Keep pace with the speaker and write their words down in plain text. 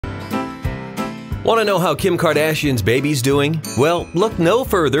Want to know how Kim Kardashian's baby's doing? Well, look no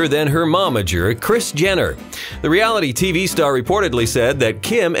further than her momager, Kris Jenner. The reality TV star reportedly said that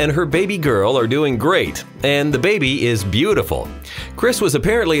Kim and her baby girl are doing great, and the baby is beautiful. Kris was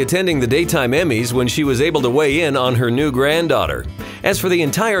apparently attending the daytime Emmys when she was able to weigh in on her new granddaughter. As for the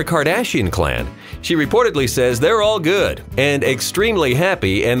entire Kardashian clan, she reportedly says they're all good and extremely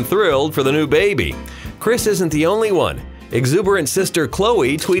happy and thrilled for the new baby. Kris isn't the only one. Exuberant sister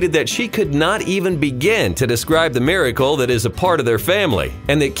Khloe tweeted that she could not even begin to describe the miracle that is a part of their family,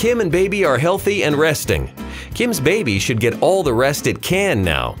 and that Kim and baby are healthy and resting. Kim's baby should get all the rest it can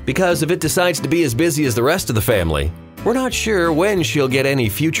now, because if it decides to be as busy as the rest of the family, we're not sure when she'll get any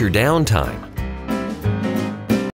future downtime.